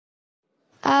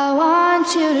I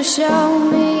want you to show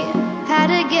me how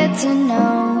to get to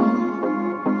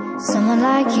know someone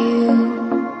like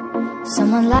you,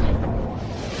 someone like.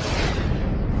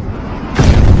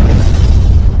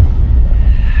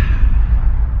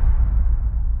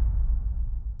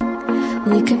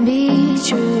 We can be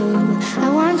true. I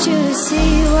want you to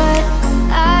see what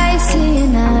I see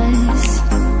in us.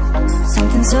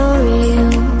 Something so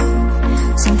real,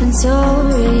 something so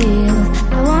real.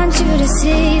 I want you to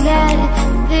see that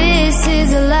this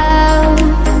is a love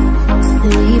that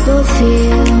we both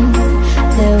feel,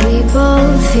 that we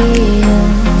both feel.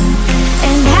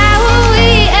 And how will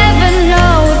we ever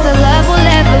know if the love will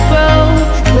ever grow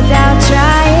without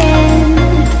trying,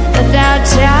 without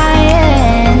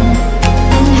trying?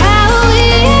 And how will we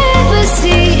ever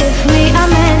see if we are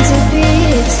meant to be?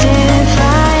 It's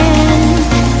terrifying,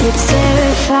 it's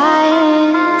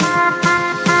terrifying.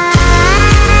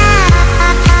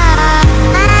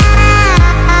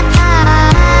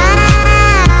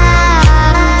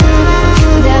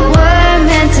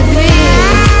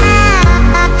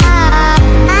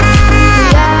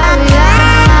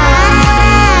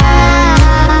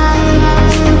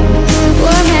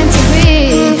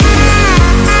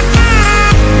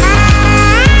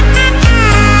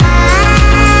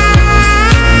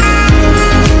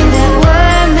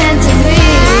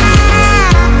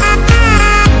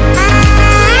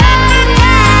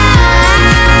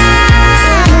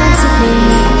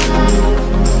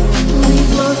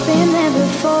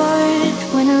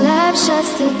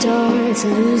 It's a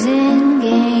losing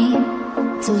game,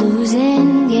 it's a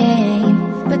losing game.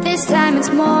 But this time it's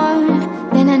more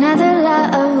than another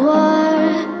love war.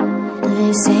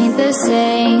 This ain't the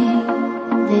same,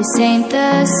 this ain't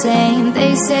the same.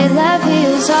 They say love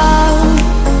heals all,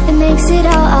 it makes it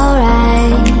all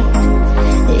alright.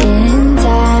 In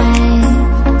time,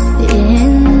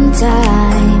 in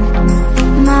time.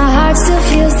 My heart still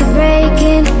feels the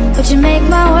breaking, but you make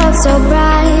my world so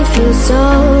bright. Feels so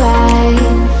right,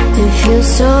 it feels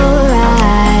so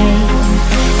right.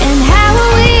 And how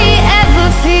will we ever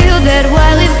feel that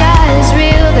what we've got is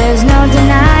real? There's no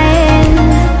denying,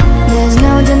 there's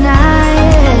no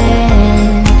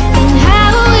denying. And how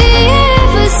will we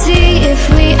ever see if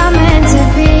we are meant to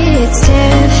be? It's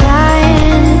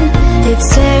terrifying, it's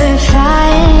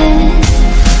terrifying.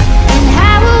 And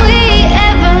how will we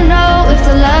ever know if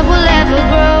the love will ever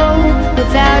grow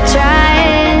without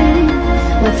trying,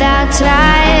 without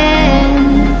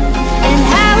trying? And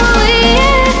how will we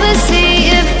ever see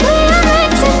if we are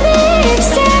meant to be? It's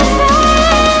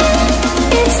terrifying,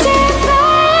 it's terrifying.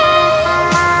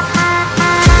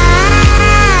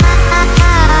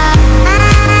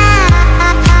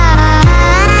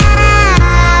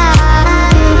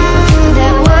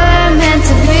 That we're meant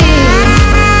to be.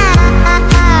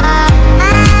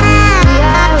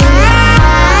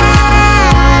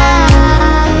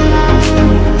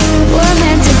 We're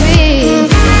meant to be.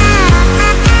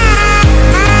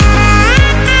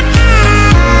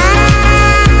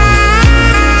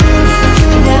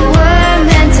 That we're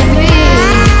meant to be.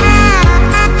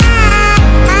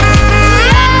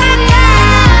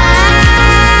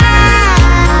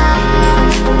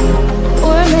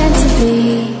 We're meant to be.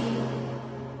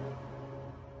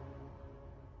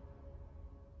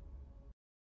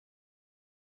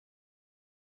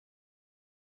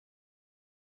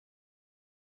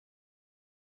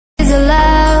 Is a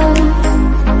love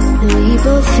that we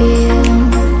both feel,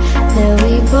 that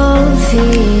we both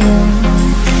feel.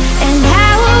 And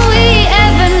how will we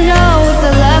ever know if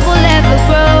the love will ever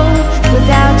grow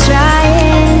without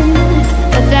trying,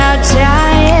 without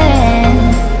trying?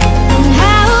 And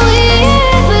how will we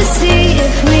ever see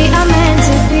if we are meant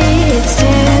to be? It's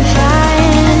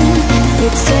terrifying,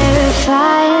 it's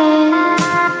terrifying.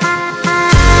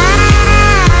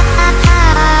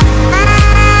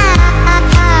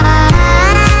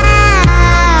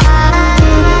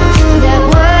 That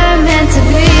we're meant to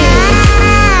be.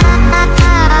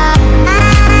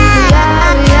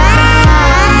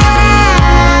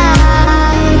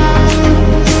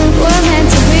 We're meant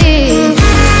to be.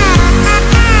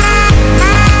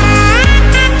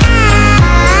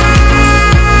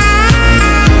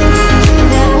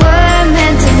 That we're meant to be. We're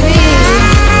meant to be.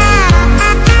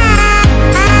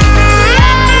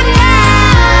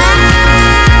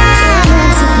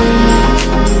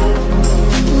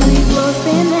 We've both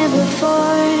been there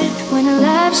before. When a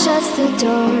love shuts the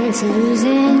door, it's a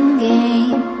losing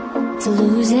game, it's a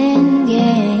losing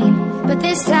game. But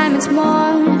this time it's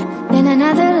more than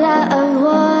another love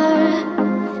war.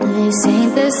 This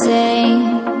ain't the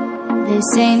same,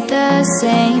 this ain't the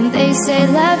same. They say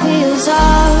love heals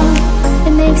all,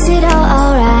 it makes it all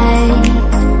alright.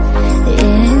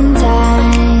 In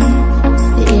time.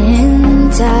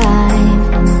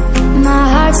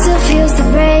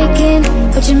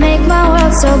 make my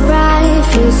world so bright.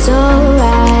 Feels so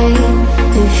right,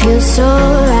 it feels so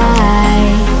right.